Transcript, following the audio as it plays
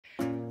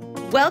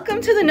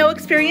Welcome to the No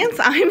Experience.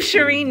 I'm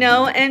Cherie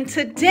No, and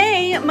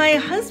today my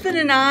husband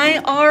and I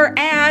are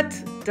at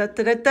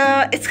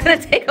it's gonna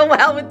take a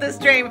while with this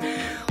dream.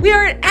 We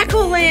are at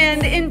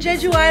Land in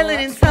Jeju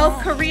Island in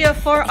South Korea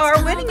for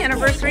our wedding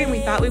anniversary, and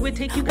we thought we would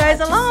take you guys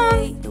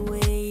along.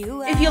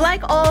 If you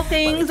like all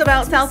things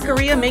about South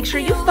Korea, make sure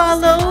you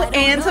follow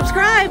and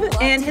subscribe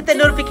and hit that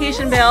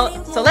notification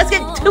bell. So let's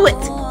get to it.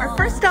 Our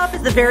first stop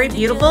is the very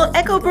beautiful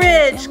Echo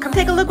Bridge. Come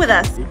take a look with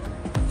us.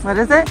 What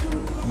is it?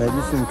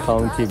 Madison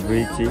County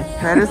Bridge.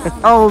 That is,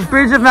 oh,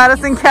 Bridge of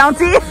Madison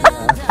County?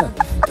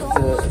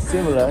 It's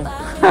similar.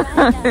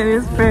 It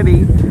is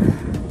pretty.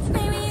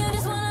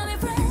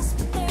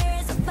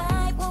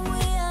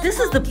 This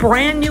is the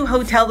brand new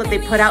hotel that they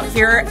put out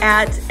here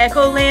at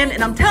Land,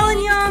 and I'm telling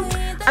you,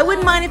 I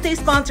wouldn't mind if they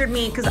sponsored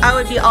me because I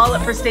would be all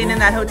up for staying in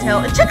that hotel.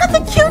 And check out the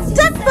cute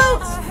deck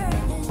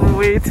boats!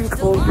 Way too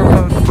cold for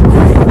boats.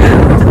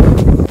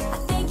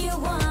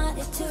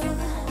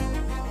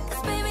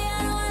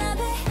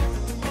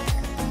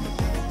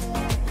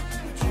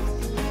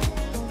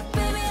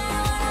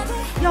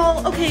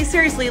 Y'all, okay,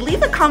 seriously,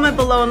 leave a comment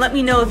below and let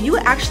me know if you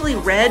actually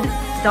read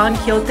Don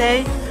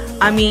Quixote.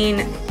 I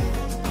mean,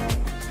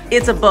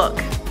 it's a book,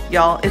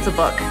 y'all, it's a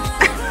book.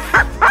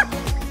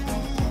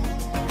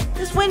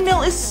 This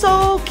windmill is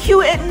so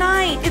cute at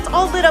night. It's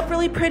all lit up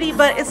really pretty,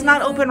 but it's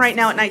not open right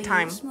now at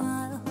nighttime.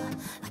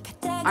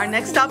 Our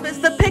next stop is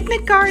the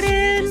picnic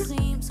garden.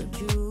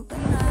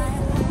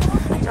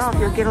 Y'all, if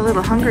you'll get a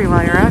little hungry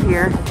while you're out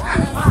here.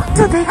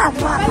 Dude, they got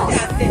waffles.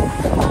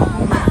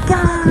 Oh my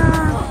God.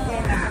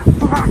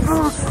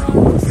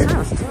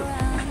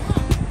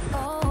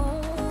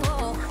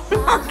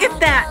 Look at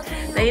that.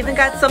 They even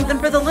got something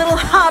for the little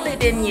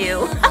hobbit in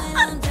you.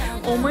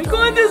 Oh my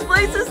God, this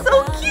place is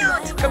so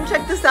cute. Come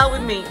check this out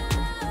with me.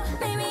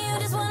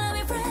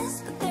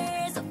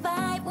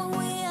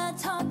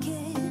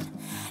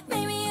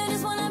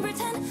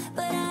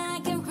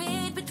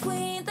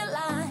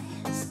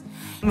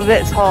 I'm a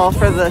bit tall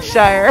for the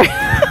Shire.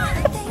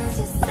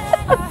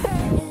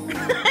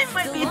 I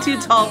might be too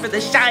tall for the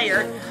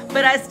Shire,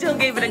 but I still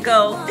gave it a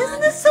go.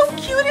 Isn't this so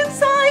cute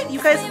inside? You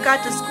guys have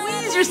got to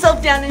squeeze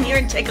yourself down in here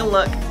and take a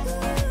look.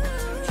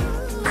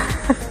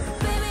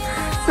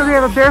 So we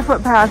have a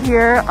barefoot path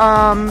here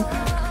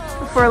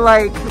for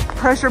like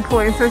pressure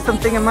points or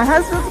something, and my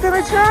husband's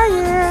gonna try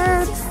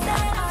it.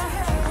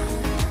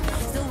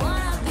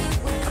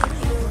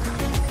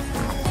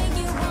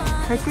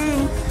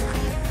 Hiking.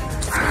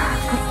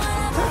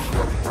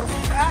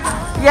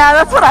 Yeah,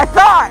 that's what I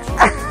thought.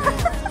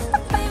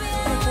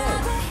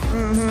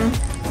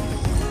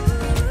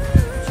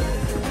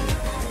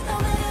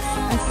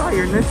 I saw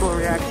your initial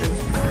reaction.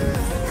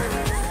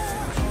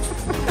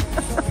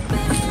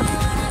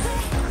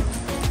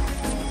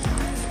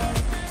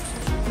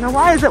 Now,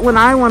 why is it when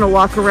I want to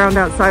walk around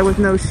outside with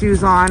no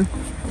shoes on,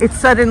 it's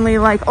suddenly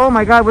like, oh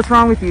my God, what's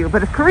wrong with you?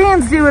 But if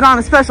Koreans do it on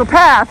a special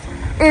path,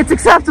 it's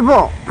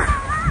acceptable.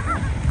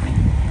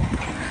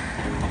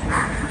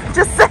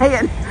 Just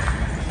saying.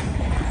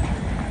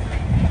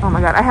 Oh my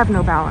God, I have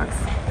no balance.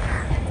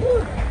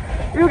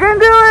 You can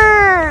do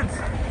it!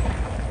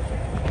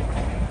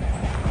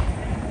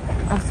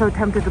 I'm so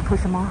tempted to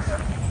push him off.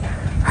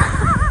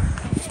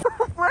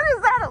 What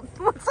is that? It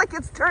looks like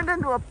it's turned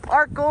into a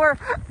parkour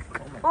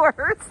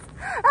course.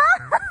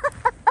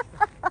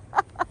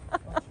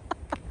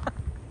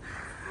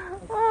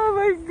 Oh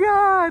my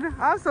God.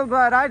 I'm so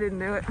glad I didn't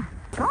do it.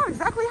 God,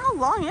 exactly how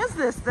long is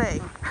this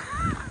thing?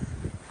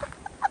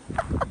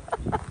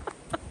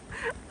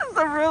 This is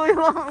a really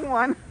long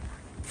one.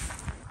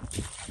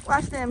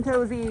 Watch them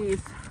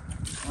toesies.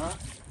 Huh?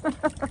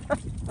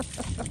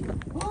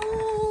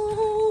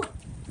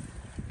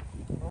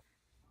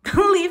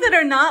 Believe it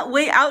or not,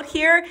 way out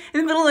here in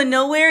the middle of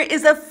nowhere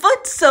is a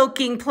foot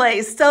soaking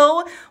place.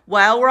 So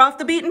while we're off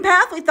the beaten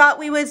path, we thought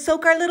we would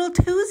soak our little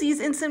toesies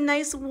in some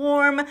nice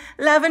warm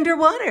lavender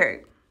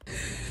water.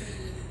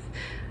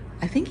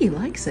 I think he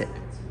likes it.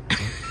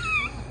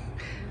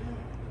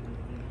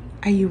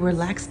 Are you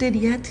relaxed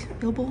yet,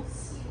 Bilbo?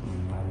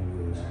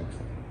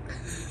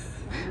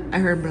 I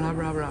heard blah,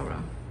 blah, blah,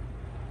 blah.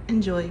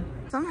 Enjoy.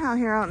 Somehow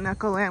here out in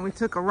Land, we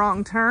took a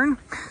wrong turn.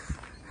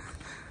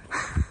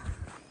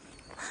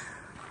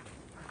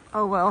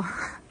 Oh well.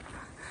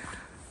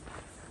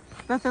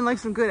 Nothing like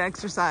some good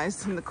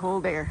exercise in the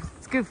cold air.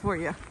 It's good for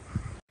you.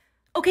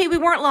 Okay, we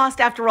weren't lost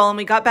after all, and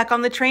we got back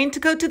on the train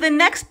to go to the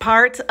next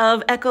part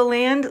of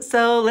Land.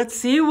 So let's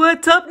see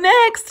what's up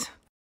next.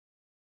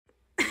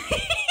 You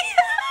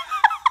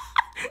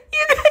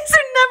guys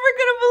are never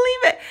gonna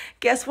believe it.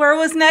 Guess where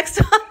was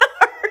next on our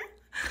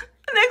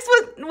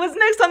what's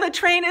next on the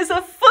train is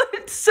a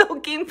foot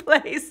soaking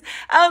place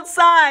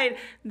outside.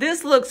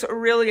 This looks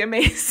really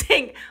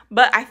amazing,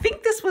 but I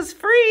think this was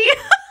free.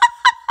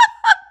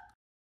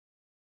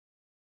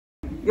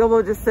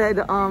 Yobo just said,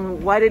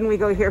 why didn't we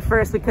go here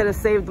first? We could have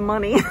saved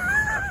money.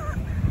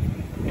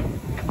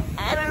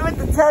 I don't know what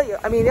to tell you.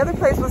 I mean, the other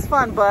place was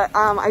fun, but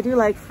I do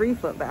like free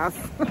foot baths.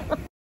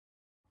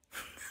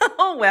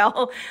 Oh,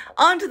 well,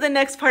 on to the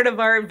next part of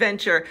our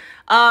adventure.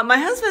 My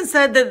husband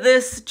said that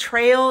this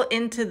trail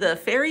into the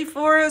fairy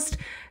forest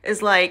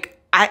is like,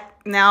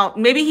 now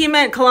maybe he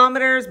meant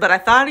kilometers, but I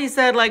thought he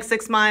said like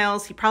 6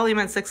 miles. He probably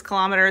meant 6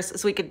 kilometers.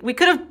 So we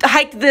could have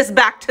hiked this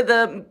back to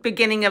the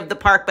beginning of the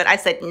park, but I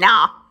said,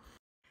 nah.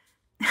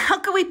 How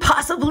could we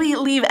possibly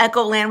leave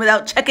Echo Land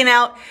without checking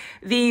out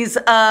these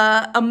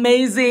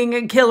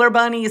amazing killer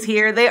bunnies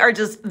here? They are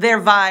just,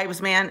 they're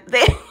vibes, man.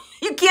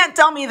 You can't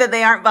tell me that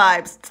they aren't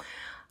vibes.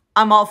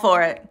 I'm all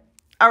for it.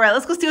 All right,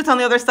 let's go see what's on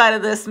the other side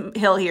of this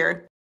hill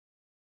here.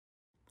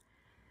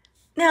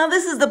 Now,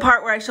 this is the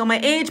part where I show my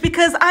age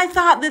because I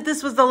thought that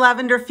this was the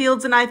lavender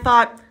fields and I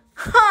thought,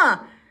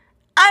 I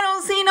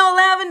don't see no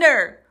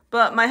lavender.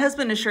 But my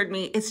husband assured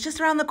me it's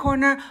just around the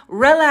corner.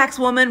 Relax,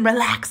 woman,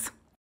 relax.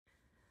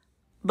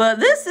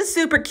 But this is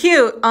super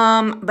cute.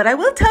 But I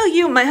will tell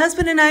you, my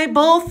husband and I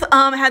both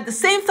had the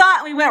same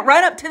thought. We went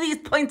right up to these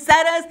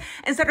poinsettias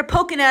and started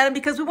poking at them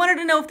because we wanted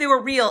to know if they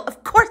were real.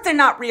 Of course they're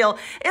not real.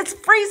 It's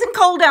freezing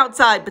cold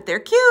outside, but they're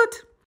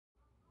cute.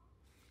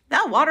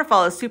 That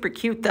waterfall is super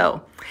cute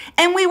though.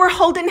 And we were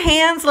holding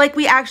hands like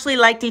we actually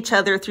liked each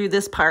other through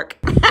this park.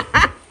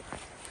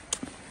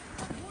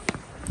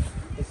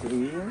 It's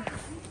real?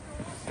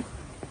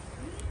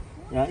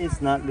 Yeah,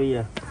 it's not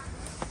real.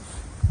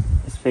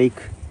 It's fake.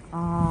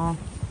 Oh.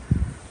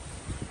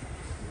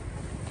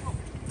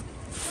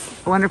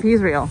 I wonder if he's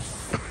real.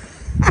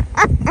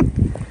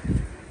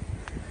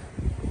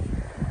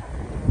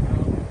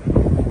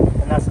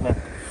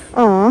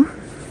 Oh.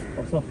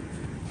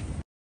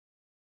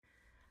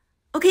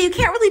 Okay, you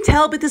can't really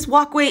tell, but this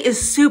walkway is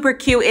super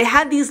cute. It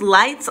had these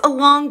lights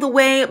along the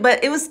way,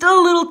 but it was still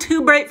a little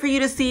too bright for you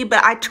to see,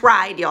 but I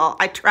tried, y'all.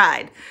 I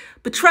tried.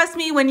 But trust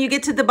me, when you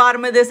get to the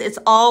bottom of this, it's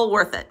all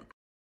worth it.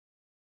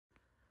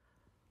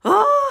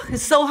 Oh,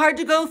 it's so hard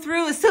to go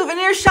through a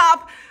souvenir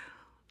shop.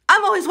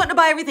 I'm always wanting to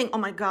buy everything. Oh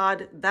my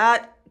God,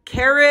 that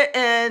carrot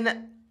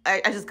and I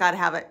just gotta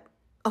have it.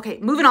 Okay,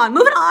 moving on,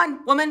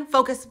 woman,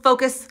 focus,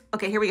 focus.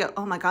 Okay, here we go.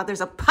 Oh my God,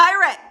 there's a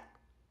pirate.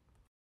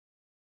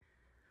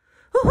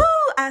 Woohoo,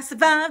 I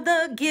survived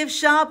the gift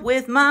shop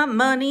with my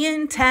money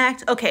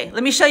intact. Okay,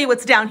 let me show you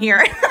what's down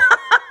here.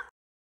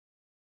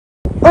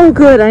 Oh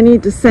good, I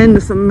need to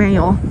send some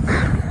mail.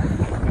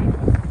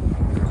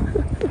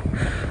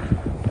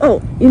 Oh,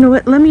 you know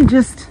what? Let me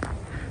just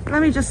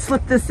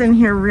slip this in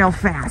here real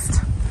fast.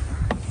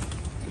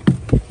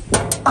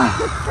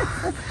 Oh.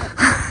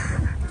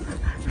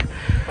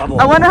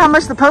 I wonder how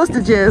much the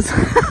postage is.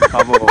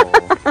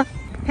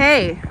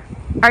 Hey,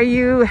 are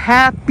you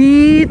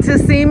happy to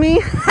see me?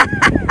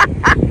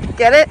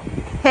 Get it?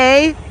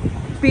 Hey,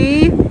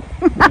 B.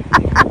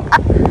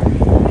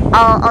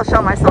 I'll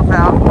show myself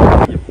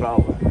now. Your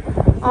flower.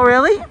 Oh,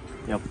 really?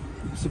 Yep.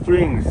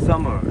 Spring,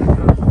 summer,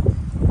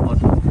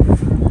 autumn.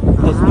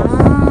 Cosmos.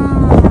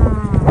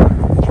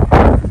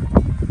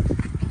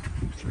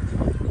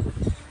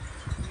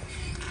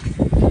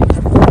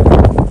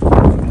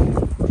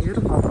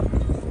 Beautiful.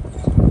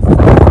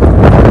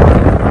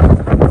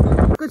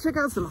 Go check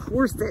out some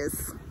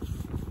horses.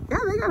 Yeah,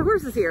 they got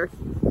horses here.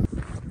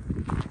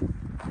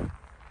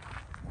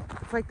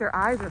 It's like their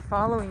eyes are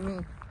following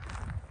me.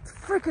 It's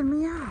freaking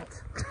me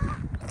out.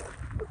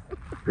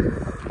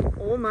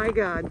 Oh my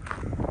God.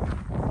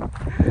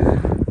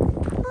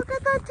 Look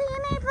at that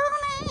teeny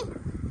pony.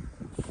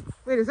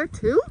 Wait, is there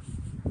two?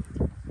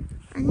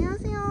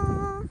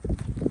 안녕하세요.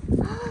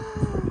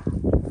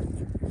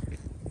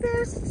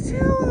 There's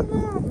two of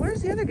them.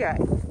 Where's the other guy?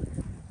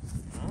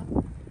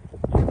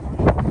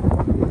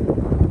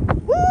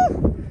 Woo!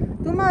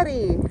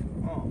 Dumari.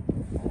 Oh.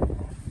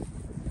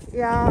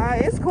 Yeah,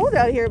 it's cold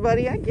out here,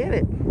 buddy. I get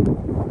it.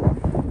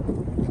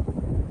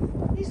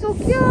 He's so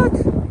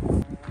cute.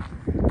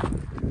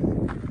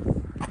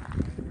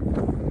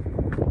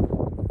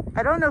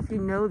 I don't know if you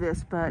know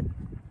this, but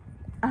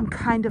I'm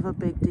kind of a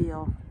big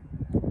deal.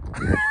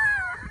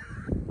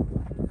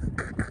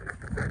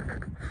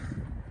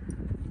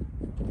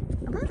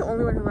 Am I the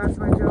only one who laughs at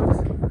my jokes?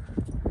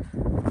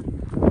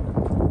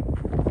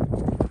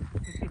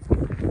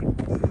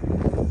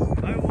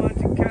 I want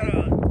a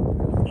carrot.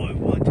 I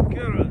want a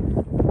carrot.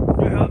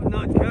 You have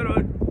not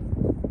carrot.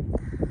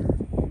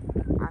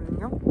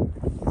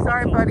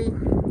 Sorry, buddy.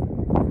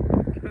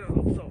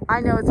 I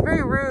know it's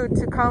very rude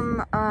to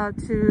come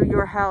to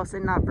your house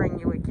and not bring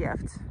you a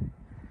gift.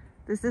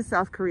 This is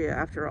South Korea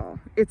after all.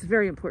 It's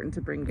very important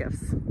to bring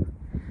gifts.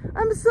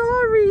 I'm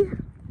sorry.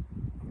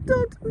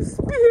 Don't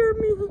spare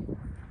me.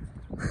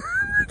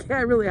 Okay,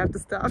 I really have to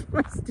stop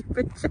my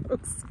stupid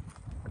jokes.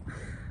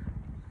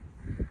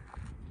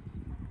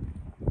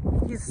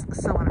 He's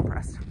so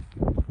unimpressed.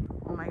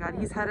 Oh my God,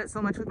 he's had it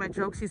so much with my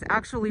jokes, he's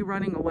actually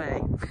running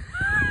away.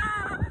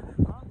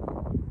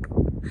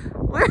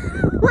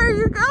 Where are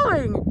you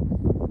going?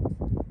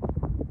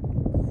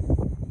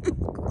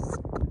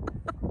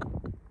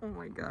 Oh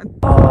my God.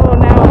 Oh,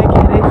 now I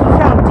get it. He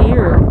found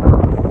deer.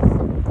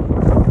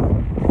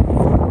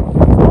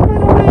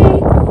 Run away.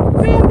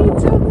 Bambi,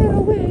 don't run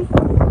away.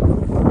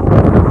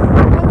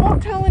 I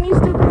won't tell any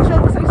stupid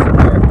jokes, I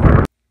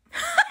swear.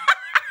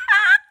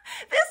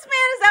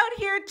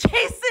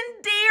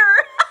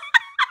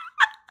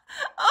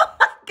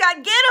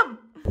 God, get him!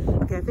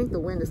 Okay, I think the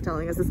wind is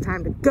telling us it's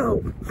time to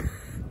go.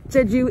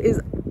 Jeju is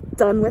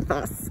done with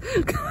us.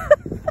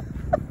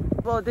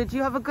 Well, did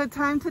you have a good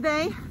time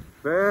today?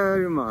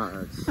 Very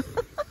much.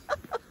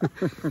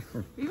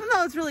 Even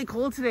though it's really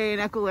cold today in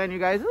Echoland, you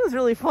guys, it was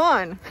really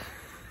fun.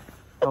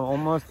 I'm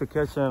almost to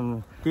catch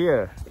some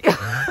deer.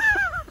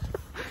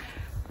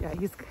 Yeah,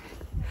 he's...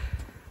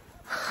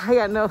 I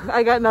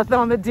got nothing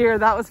on the deer.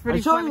 That was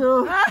pretty funny.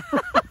 you.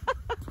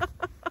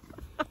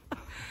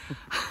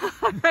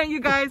 All right, you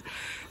guys.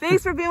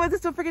 Thanks for being with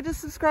us. Don't forget to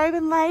subscribe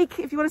and like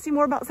if you want to see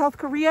more about South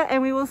Korea.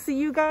 And we will see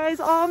you guys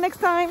all next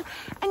time.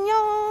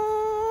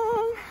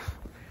 Annyeong.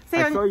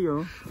 I saw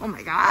you. Oh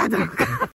my God.